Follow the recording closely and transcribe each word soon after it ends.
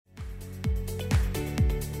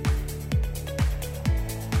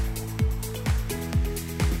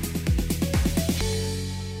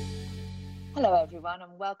Hello, everyone,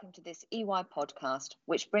 and welcome to this EY podcast,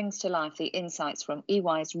 which brings to life the insights from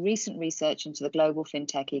EY's recent research into the global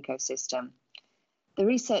fintech ecosystem. The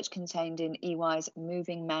research contained in EY's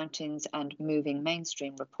Moving Mountains and Moving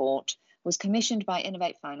Mainstream report was commissioned by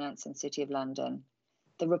Innovate Finance and City of London.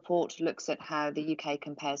 The report looks at how the UK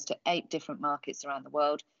compares to 8 different markets around the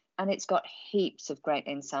world, and it's got heaps of great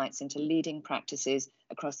insights into leading practices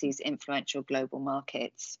across these influential global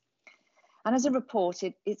markets. And as a report,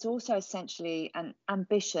 it's also essentially an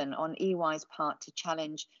ambition on EY's part to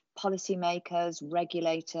challenge policymakers,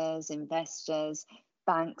 regulators, investors,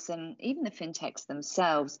 banks, and even the fintechs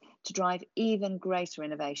themselves to drive even greater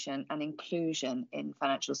innovation and inclusion in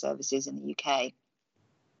financial services in the UK.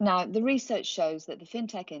 Now, the research shows that the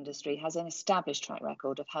fintech industry has an established track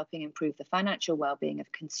record of helping improve the financial well-being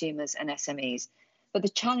of consumers and SMEs. But the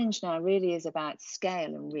challenge now really is about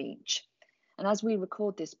scale and reach. And as we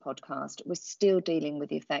record this podcast, we're still dealing with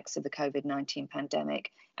the effects of the COVID-19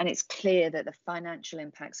 pandemic, and it's clear that the financial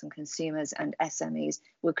impacts on consumers and SMEs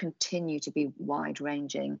will continue to be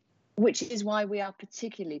wide-ranging, which is why we are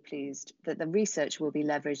particularly pleased that the research will be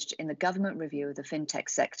leveraged in the government review of the fintech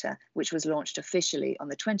sector, which was launched officially on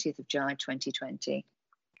the 20th of July 2020.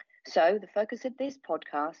 So the focus of this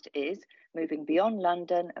podcast is moving beyond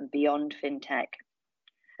London and beyond fintech.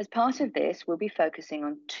 As part of this, we'll be focusing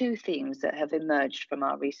on 2 themes that have emerged from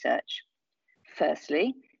our research.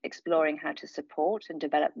 Firstly, exploring how to support and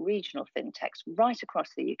develop regional fintechs right across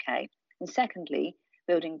the UK. And secondly,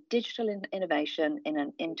 building digital innovation in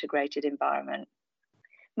an integrated environment.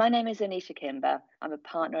 My name is Anita Kimber. I'm a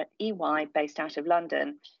partner at EY based out of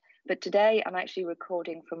London. But today I'm actually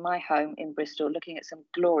recording from my home in Bristol, looking at some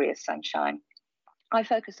glorious sunshine. I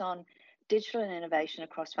focus on digital and innovation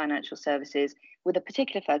across financial services, with a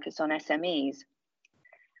particular focus on SMEs.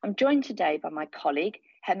 I'm joined today by my colleague,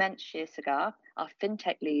 Hemant Shirsagar, our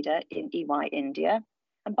fintech leader in EY India,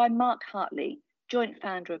 and by Mark Hartley, joint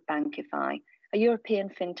founder of Bankify, a European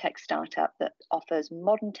fintech startup that offers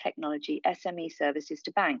modern technology SME services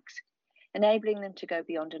to banks, enabling them to go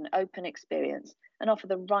beyond an open experience and offer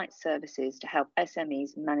the right services to help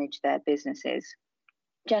SMEs manage their businesses.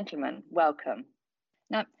 Gentlemen, welcome.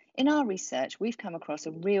 Now, in our research, we've come across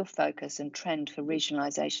a real focus and trend for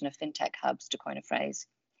regionalisation of fintech hubs, to coin a phrase.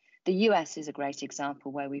 The US is a great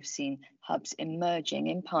example where we've seen hubs emerging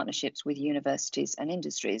in partnerships with universities and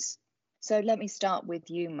industries. So let me start with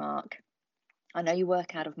you, Mark. I know you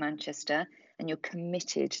work out of Manchester and you're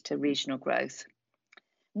committed to regional growth.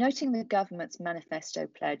 Noting the government's manifesto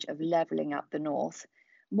pledge of levelling up the North,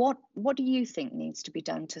 what do you think needs to be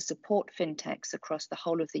done to support fintechs across the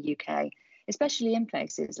whole of the UK, especially in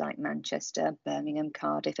places like Manchester, Birmingham,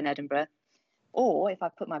 Cardiff and Edinburgh? Or, if I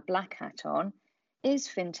put my black hat on, is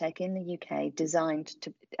fintech in the UK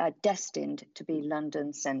destined to be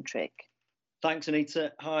London-centric? Thanks,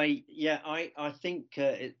 Anita. Hi. Yeah, I think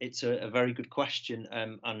it's a very good question,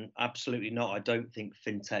 and absolutely not. I don't think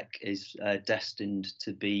fintech is destined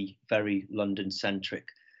to be very London-centric.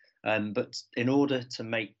 But in order to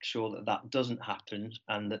make sure that that doesn't happen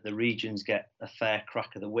and that the regions get a fair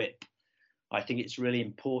crack of the whip, I think it's really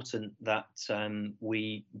important that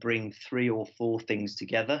we bring 3 or 4 things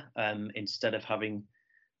together instead of having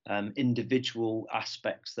individual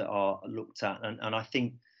aspects that are looked at. And I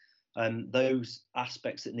think those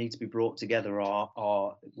aspects that need to be brought together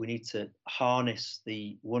are we need to harness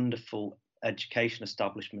the wonderful education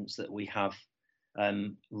establishments that we have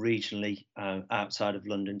regionally outside of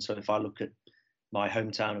London. So if I look at my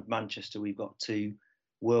hometown of Manchester, we've got 2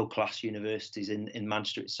 world-class universities in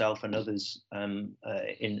Manchester itself and others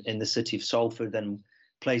in the city of Salford. Then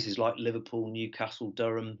places like Liverpool, Newcastle,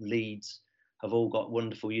 Durham, Leeds have all got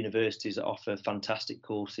wonderful universities that offer fantastic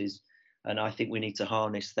courses, and I think we need to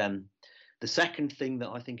harness them. The second thing that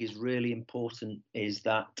I think is really important is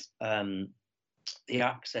that the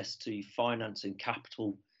access to finance and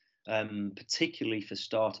capital, particularly for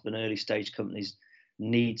startup and early stage companies,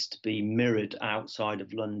 needs to be mirrored outside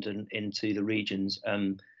of London into the regions.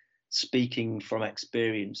 Speaking from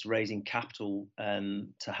experience, raising capital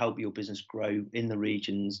to help your business grow in the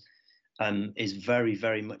regions is very,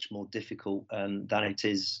 very much more difficult than it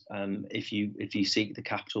is if you seek the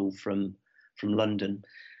capital from London.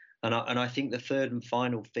 And I think the third and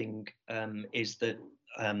final thing is that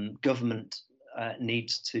government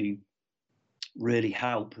needs to really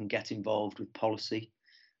help and get involved with policy.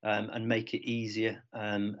 And make it easier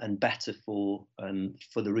and better for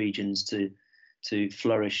the regions to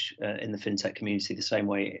flourish in the fintech community the same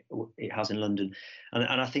way it has in London.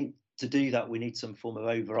 And I think to do that, we need some form of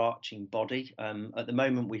overarching body. At the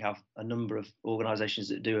moment, we have a number of organisations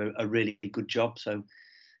that do a really good job. So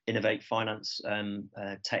Innovate Finance,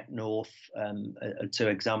 Tech North, are two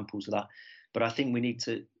examples of that. But I think we need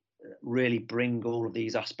to really bring all of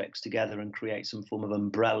these aspects together and create some form of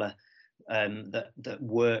umbrella that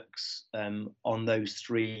works on those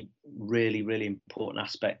three really, really important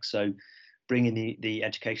aspects. So bringing the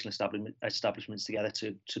educational establishments together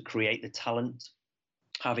to create the talent,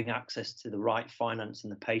 having access to the right finance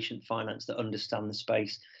and the patient finance that understand the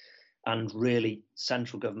space, and really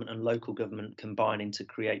central government and local government combining to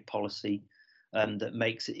create policy that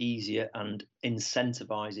makes it easier and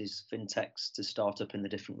incentivizes fintechs to start up in the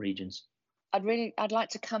different regions. I'd like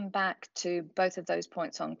to come back to both of those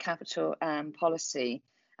points on capital and policy.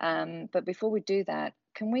 But before we do that,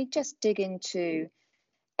 can we just dig into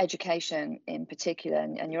education in particular?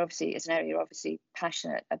 And you're obviously, it's an area you're obviously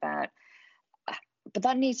passionate about. But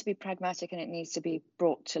that needs to be pragmatic and it needs to be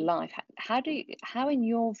brought to life. How in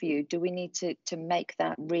your view, do we need to make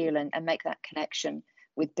that real and make that connection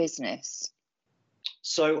with business?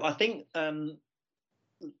 So I think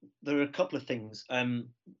there are a couple of things.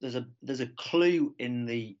 There's a clue in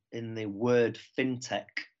the word fintech.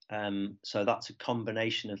 So that's a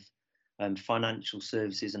combination of financial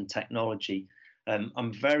services and technology.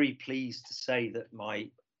 I'm very pleased to say that my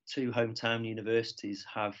two hometown universities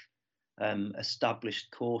have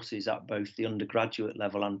established courses at both the undergraduate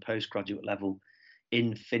level and postgraduate level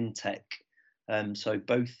in fintech. So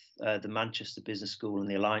both the Manchester Business School and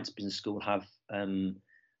the Alliance Business School have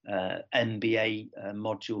MBA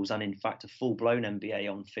modules, and in fact a full-blown MBA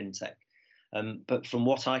on fintech. But from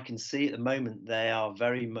what I can see at the moment, they are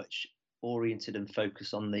very much oriented and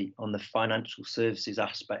focused on the financial services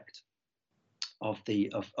aspect of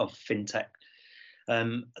fintech.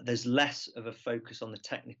 There's less of a focus on the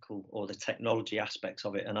technical or the technology aspects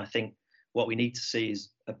of it, and I think what we need to see is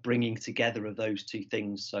a bringing together of those two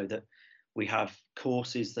things, so that we have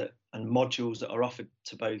courses and modules that are offered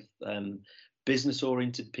to both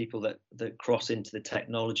business-oriented people that cross into the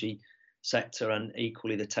technology sector, and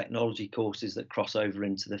equally the technology courses that cross over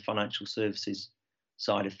into the financial services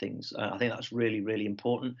side of things. I think that's really, really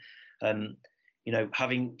important.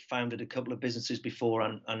 Having founded a couple of businesses before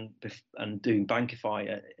and doing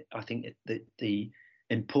Bankify, I think the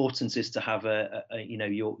importance is to have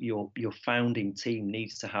your founding team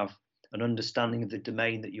needs to have an understanding of the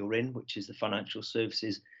domain that you're in, which is the financial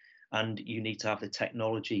services, and you need to have the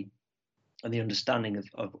technology and the understanding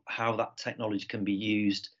of how that technology can be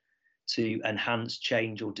used to enhance,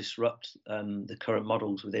 change, or disrupt the current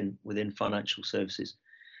models within financial services.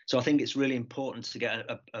 So I think it's really important to get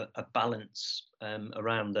a balance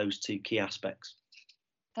around those two key aspects.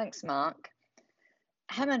 Thanks, Mark.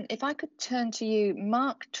 Hemant, if I could turn to you.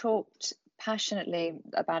 Mark talked passionately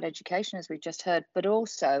about education, as we've just heard, but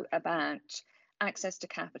also about access to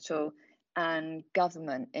capital and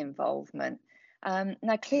government involvement.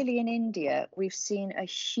 Now, clearly in India, we've seen a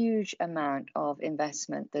huge amount of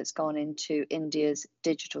investment that's gone into India's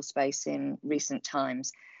digital space in recent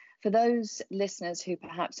times. For those listeners who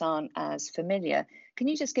perhaps aren't as familiar, can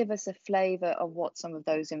you just give us a flavour of what some of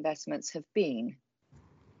those investments have been?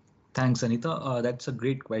 Thanks, Anita. That's a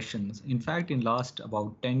great question. In fact, in last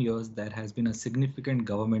about 10 years, there has been a significant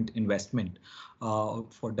government investment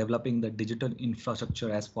for developing the digital infrastructure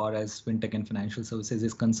as far as fintech and financial services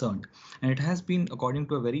is concerned. And it has been according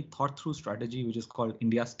to a very thought through strategy, which is called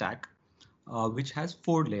India Stack, which has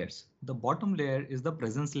 4 layers. The bottom layer is the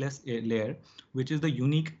presence-less layer, which is the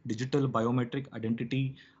unique digital biometric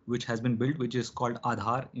identity which has been built, which is called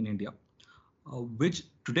Aadhaar in India. Which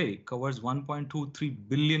today covers 1.23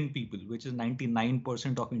 billion people, which is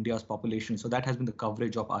 99% of India's population. So that has been the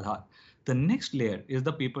coverage of Aadhaar. The next layer is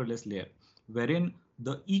the paperless layer, wherein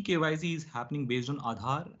the eKYC is happening based on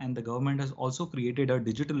Aadhaar, and the government has also created a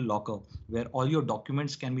digital locker where all your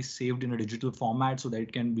documents can be saved in a digital format so that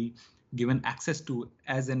it can be given access to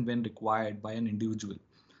as and when required by an individual.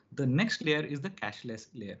 The next layer is the cashless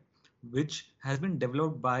layer, which has been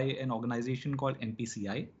developed by an organization called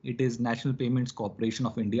NPCI. It is National Payments Corporation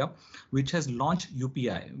of India, which has launched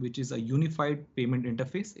UPI, which is a unified payment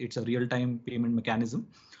interface. It's a real-time payment mechanism,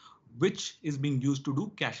 which is being used to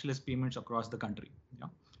do cashless payments across the country. Yeah.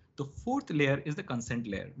 The fourth layer is the consent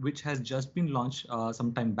layer, which has just been launched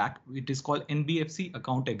some time back. It is called NBFC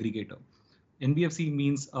Account Aggregator. NBFC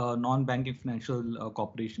means non-banking financial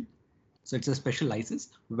corporation. So it's a special license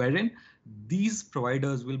wherein these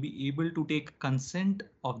providers will be able to take consent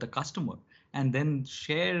of the customer and then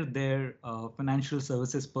share their financial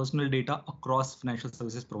services personal data across financial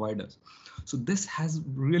services providers. So this has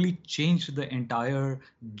really changed the entire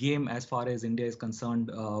game as far as India is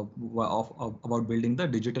concerned about building the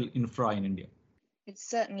digital infra in India. It's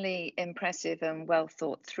certainly impressive and well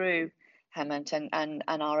thought through. Hemant, and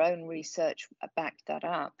our own research backed that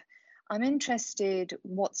up. I'm interested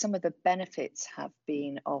what some of the benefits have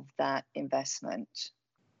been of that investment.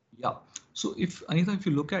 Yeah. So if Anita, if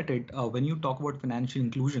you look at it, when you talk about financial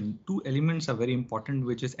inclusion, two elements are very important,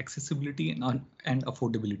 which is accessibility and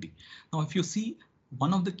affordability. Now, if you see,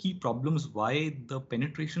 one of the key problems why the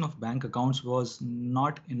penetration of bank accounts was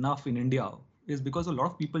not enough in India is because a lot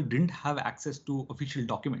of people didn't have access to official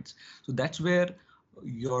documents. So that's where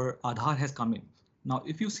your Aadhaar has come in. Now,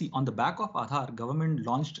 if you see on the back of Aadhaar, government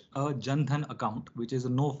launched a Jan Dhan account, which is a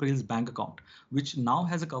no-frills bank account, which now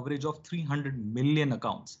has a coverage of 300 million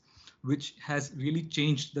accounts, which has really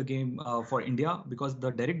changed the game for India, because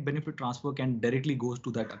the direct benefit transfer can directly goes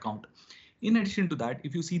to that account. In addition to that,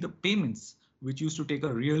 if you see the payments, which used to take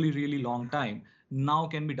a really, really long time, now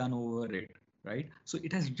can be done over it, right? So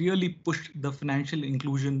it has really pushed the financial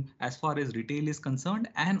inclusion as far as retail is concerned,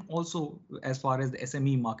 and also as far as the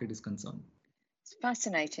SME market is concerned. It's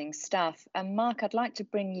fascinating stuff. And Mark, I'd like to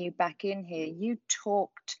bring you back in here. You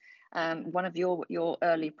talked, one of your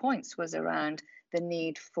early points was around the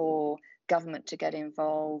need for government to get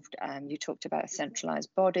involved. You talked about a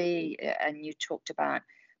centralized body, and you talked about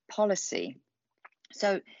policy.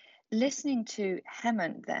 So listening to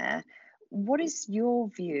Hemant there, what is your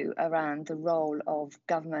view around the role of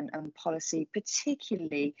government and policy,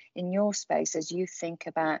 particularly in your space as you think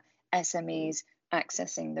about SMEs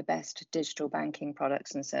accessing the best digital banking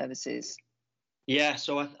products and services? Yeah,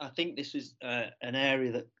 so I think this is an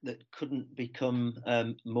area that couldn't become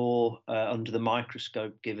more under the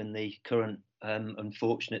microscope, given the current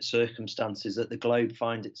unfortunate circumstances that the globe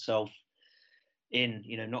finds itself in,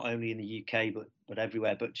 not only in the UK but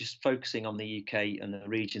everywhere. But just focusing on the UK and the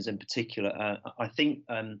regions in particular, I think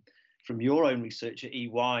from your own research at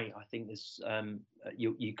EY, I think this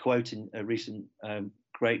you quote in a recent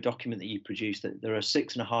great document that you produced that there are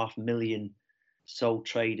 6.5 million sole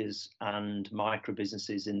traders and micro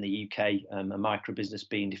businesses in the UK. A micro business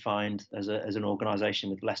being defined as an organisation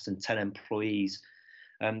with less than 10 employees.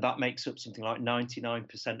 That makes up something like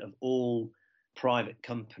 99% of all private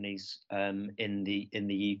companies in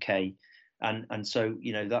the UK, and so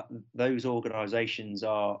that those organisations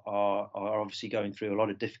are obviously going through a lot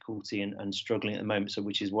of difficulty and struggling at the moment. So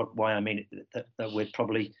which is why I mean that we're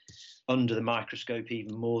probably under the microscope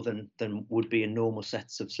even more than would be in normal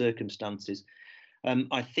sets of circumstances.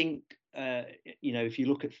 I think if you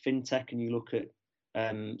look at fintech and you look at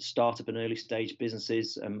startup and early stage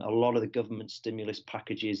businesses, a lot of the government stimulus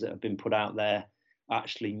packages that have been put out there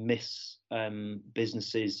actually miss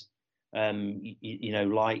businesses,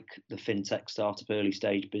 like the fintech startup early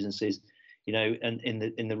stage businesses, and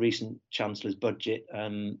in the recent Chancellor's budget,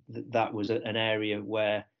 that was an area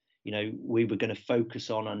where we were going to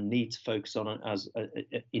focus on and need to focus on as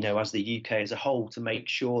the UK as a whole, to make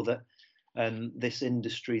sure that this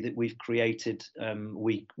industry that we've created,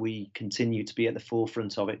 we continue to be at the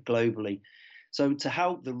forefront of it globally. So to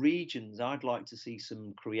help the regions, I'd like to see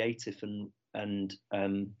some creative and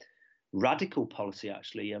radical policy,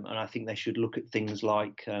 actually, and I think they should look at things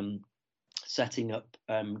like setting up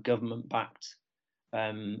government-backed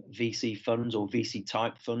VC funds or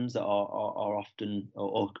VC-type funds that are often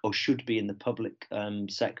or should be in the public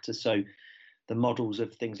sector. So the models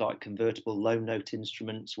of things like convertible loan note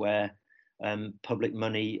instruments, where public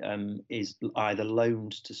money is either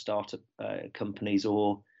loaned to startup companies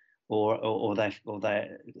or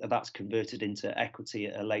that's converted into equity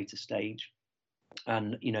at a later stage.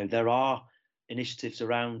 And there are initiatives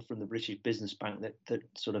around from the British Business Bank that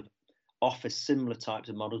sort of offer similar types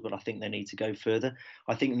of models, but I think they need to go further.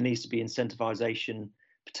 I think there needs to be incentivization,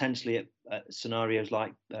 potentially at scenarios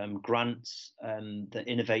like grants. That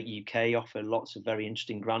Innovate UK offer lots of very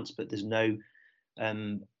interesting grants, but there's no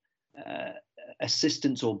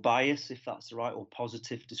assistance or bias, if that's the right, or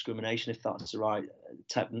positive discrimination, if that's the right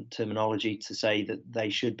terminology, to say that they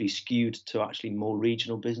should be skewed to actually more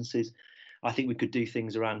regional businesses. I think we could do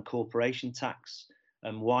things around corporation tax,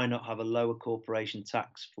 and why not have a lower corporation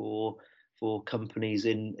tax for companies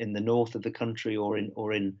in the north of the country or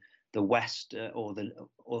in the west or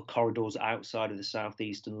corridors outside of the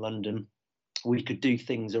southeast and London. We could do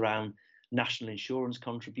things around national insurance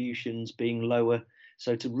contributions being lower.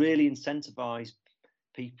 So to really incentivize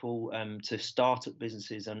people to start up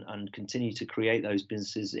businesses and continue to create those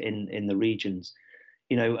businesses in the regions.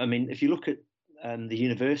 I mean, if you look at the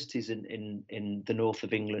universities in the north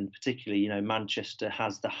of England, particularly, Manchester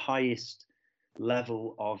has the highest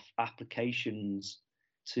level of applications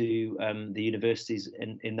to the universities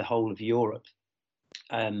in the whole of Europe.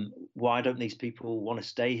 Why don't these people want to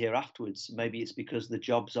stay here afterwards? Maybe it's because the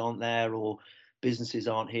jobs aren't there, or businesses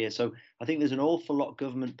aren't here. So I think there's an awful lot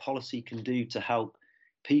government policy can do to help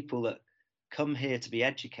people that come here to be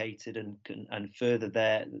educated and further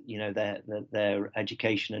their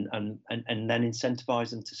education and then incentivize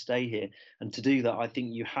them to stay here. And to do that, I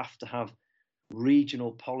think you have to have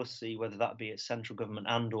regional policy, whether that be at central government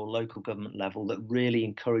and or local government level, that really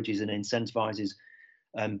encourages and incentivizes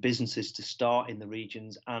businesses to start in the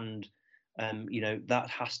regions. And that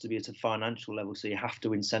has to be at a financial level. So you have to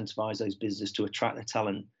incentivize those businesses to attract the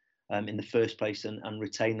talent in the first place and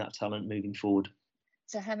retain that talent moving forward.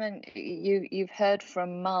 So Hemant, you've heard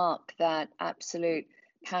from Mark that absolute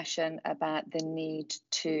passion about the need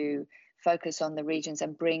to focus on the regions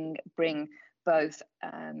and bring both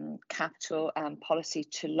capital and policy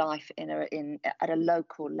to life at a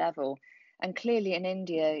local level. And clearly in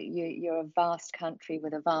India, you're a vast country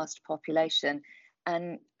with a vast population,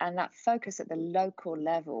 and that focus at the local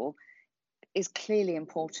level is clearly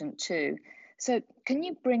important too. So can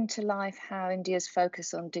you bring to life how India's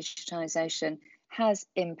focus on digitization has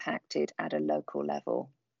impacted at a local level?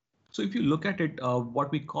 So if you look at it,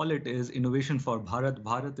 what we call it is innovation for Bharat.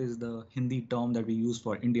 Bharat is the Hindi term that we use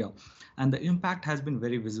for India. And the impact has been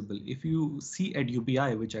very visible. If you see at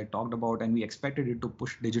UPI, which I talked about, and we expected it to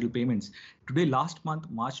push digital payments. Today, last month,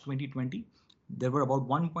 March 2020, there were about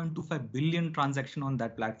 1.25 billion transactions on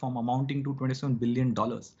that platform, amounting to $27 billion.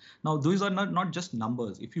 Now, those are not just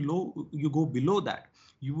numbers. If you go below that,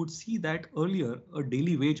 you would see that earlier a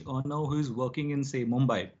daily wage earner who is working in, say,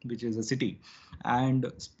 Mumbai, which is a city, and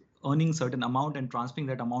earning certain amount and transferring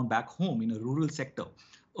that amount back home in a rural sector.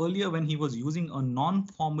 Earlier, when he was using a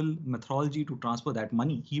non-formal methodology to transfer that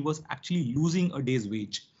money, he was actually losing a day's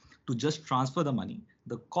wage to just transfer the money.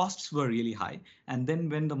 The costs were really high. And then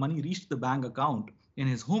when the money reached the bank account in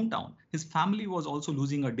his hometown, his family was also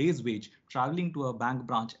losing a day's wage traveling to a bank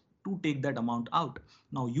branch to take that amount out.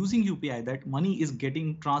 Now, using UPI, that money is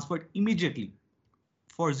getting transferred immediately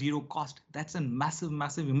for zero cost. That's a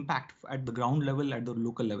massive impact at the ground level, at the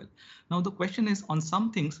local level. Now, the question is, on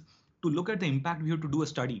some things, to look at the impact, we have to do a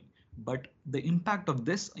study. But the impact of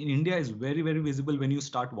this in India is very visible when you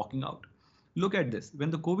start walking out. Look at this.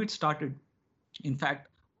 When the COVID started, in fact,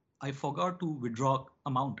 I forgot to withdraw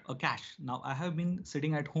a cash. Now I have been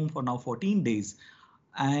sitting at home for now 14 days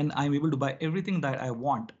and I'm able to buy everything that I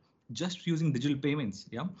want just using digital payments.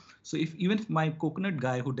 Yeah. So even if my coconut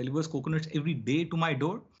guy who delivers coconuts every day to my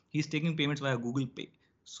door, he's taking payments via Google Pay.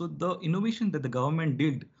 So the innovation that the government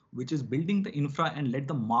did, which is building the infra and let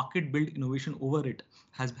the market build innovation over it,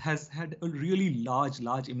 has had a really large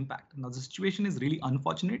impact. Now the situation is really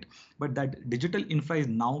unfortunate, but that digital infra is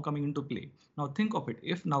now coming into play. Now think of it,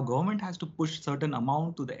 if now government has to push certain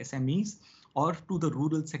amount to the SMEs or to the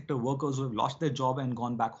rural sector workers who have lost their job and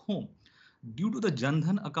gone back home, due to the Jan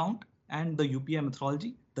Dhan account and the UPI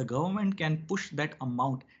methodology, the government can push that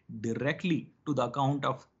amount directly to the account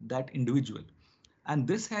of that individual. And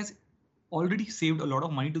this has already saved a lot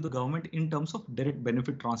of money to the government in terms of direct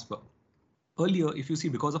benefit transfer. Earlier, if you see,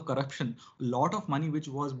 because of corruption, a lot of money which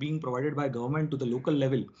was being provided by government to the local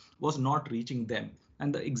level was not reaching them.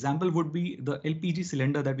 And the example would be the LPG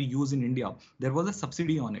cylinder that we use in India. There was a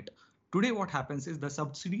subsidy on it. Today, what happens is the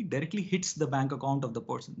subsidy directly hits the bank account of the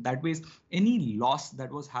person. That way, any loss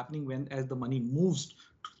that was happening as the money moves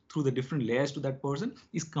through the different layers to that person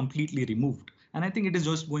is completely removed. And I think it is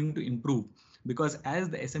just going to improve, because as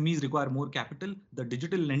the SMEs require more capital, the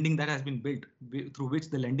digital lending that has been built through which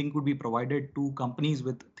the lending could be provided to companies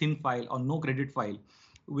with thin file or no credit file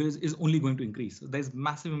is only going to increase. So there's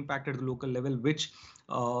massive impact at the local level, which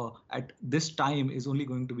at this time is only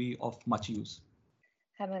going to be of much use.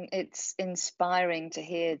 Hemant, it's inspiring to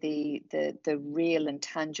hear the real and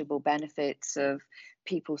tangible benefits of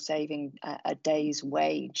people saving a day's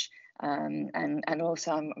wage. And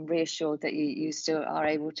also I'm reassured that you still are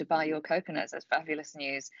able to buy your coconuts. That's fabulous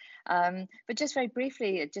news. But just very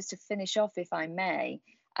briefly, just to finish off, if I may,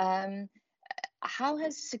 how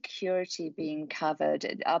has security been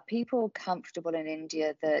covered? Are people comfortable in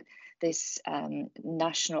India that this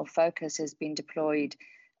national focus has been deployed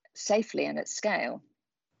safely and at scale?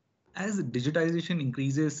 As digitization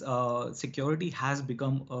increases, security has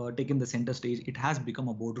become taken the center stage. It has become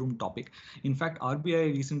a boardroom topic. In fact,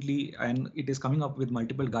 RBI recently, and it is coming up with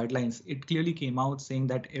multiple guidelines, it clearly came out saying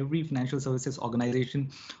that every financial services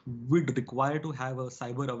organization would require to have a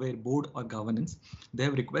cyber aware board or governance. They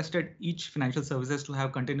have requested each financial services to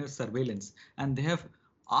have continuous surveillance, and they have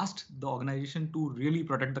asked the organization to really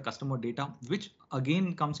protect the customer data, which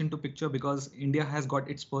again comes into picture because India has got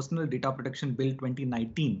its Personal Data Protection Bill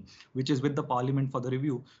 2019, which is with the Parliament for the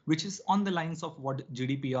review, which is on the lines of what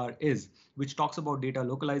GDPR is, which talks about data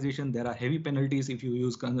localization. There are heavy penalties if you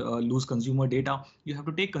lose consumer data. You have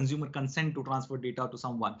to take consumer consent to transfer data to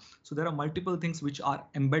someone. So there are multiple things which are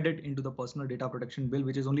embedded into the Personal Data Protection Bill,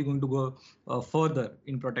 which is only going to go further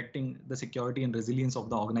in protecting the security and resilience of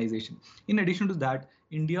the organization. In addition to that,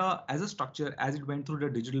 India as a structure, as it went through the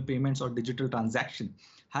digital payments or digital transaction,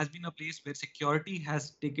 has been a place where security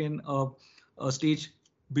has taken a stage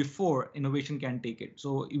before innovation can take it.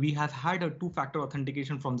 So we have had a two-factor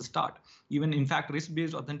authentication from the start. Even in fact,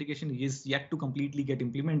 risk-based authentication is yet to completely get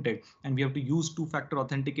implemented, and we have to use two-factor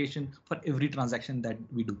authentication for every transaction that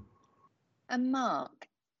we do. And Mark,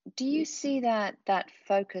 do you see that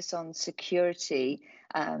focus on security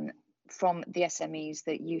from the SMEs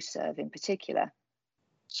that you serve in particular?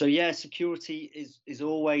 So yeah, security is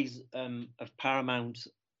always of paramount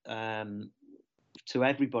to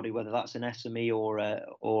everybody, whether that's an SME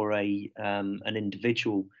or an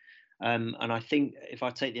individual. And I think if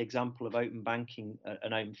I take the example of open banking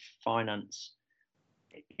and open finance,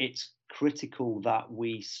 it's critical that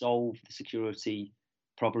we solve the security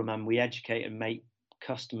problem and we educate and make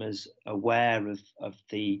customers aware of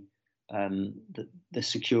the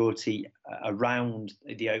security around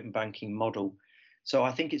the open banking model. So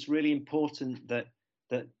I think it's really important that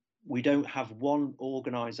we don't have one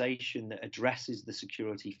organisation that addresses the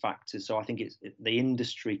security factors. So I think the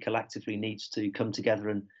industry collectively needs to come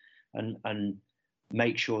together and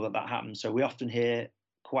make sure that happens. So we often hear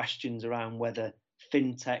questions around whether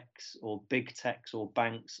fintechs or big techs or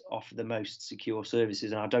banks offer the most secure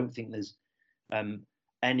services, and I don't think there's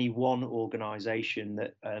any one organisation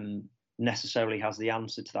that necessarily has the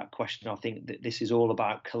answer to that question. I think that this is all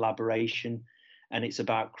about collaboration, and it's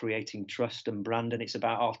about creating trust and brand, and it's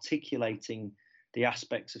about articulating the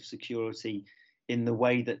aspects of security in the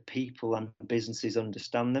way that people and businesses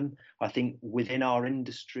understand them. I think within our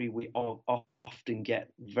industry, we often get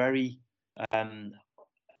very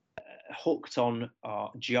hooked on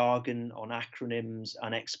jargon, on acronyms,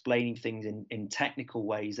 and explaining things in technical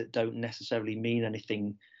ways that don't necessarily mean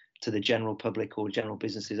anything to the general public or general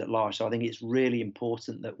businesses at large. So I think it's really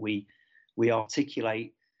important that we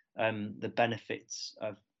articulate the benefits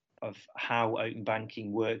of how open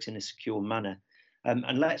banking works in a secure manner.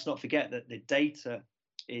 And let's not forget that the data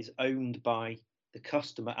is owned by the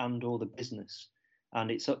customer and or the business,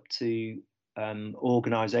 and it's up to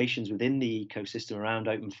organisations within the ecosystem around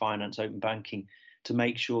open finance, open banking, to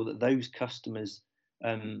make sure that those customers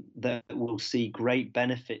that will see great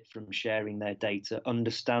benefit from sharing their data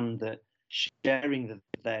understand that sharing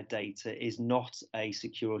their data is not a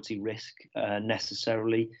security risk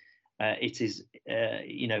necessarily. It is,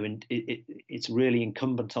 and it's really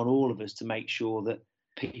incumbent on all of us to make sure that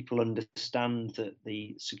people understand that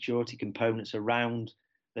the security components around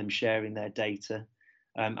them sharing their data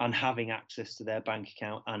and having access to their bank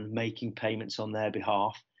account and making payments on their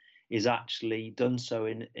behalf is actually done so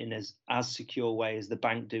in as secure way as the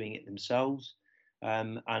bank doing it themselves.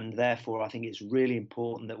 And therefore, I think it's really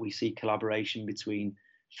important that we see collaboration between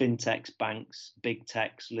fintechs, banks, big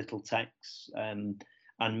techs, little techs,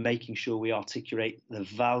 and making sure we articulate the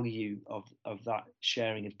value of that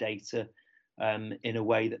sharing of data in a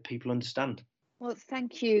way that people understand. Well,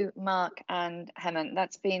 thank you, Mark and Hemant.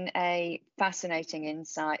 That's been a fascinating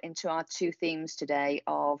insight into our two themes today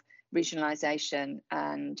of regionalisation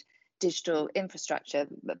and digital infrastructure,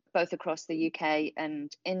 both across the UK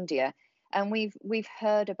and India. And we've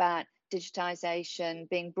heard about digitisation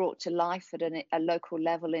being brought to life at a local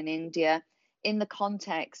level in India in the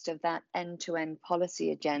context of that end-to-end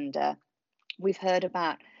policy agenda. We've heard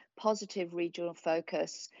about positive regional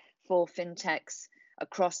focus for fintechs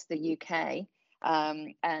across the UK.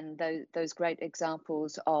 And those great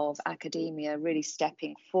examples of academia really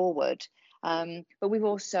stepping forward. But we've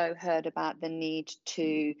also heard about the need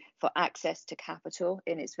for access to capital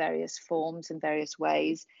in its various forms and various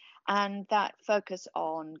ways, and that focus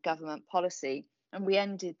on government policy. And we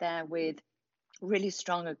ended there with really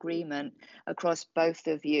strong agreement across both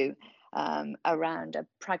of you around a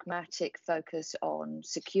pragmatic focus on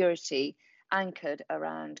security anchored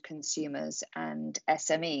around consumers and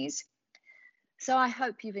SMEs. So I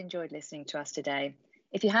hope you've enjoyed listening to us today.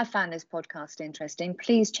 If you have found this podcast interesting,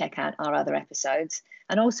 please check out our other episodes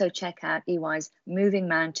and also check out EY's Moving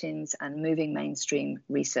Mountains and Moving Mainstream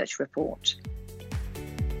research report.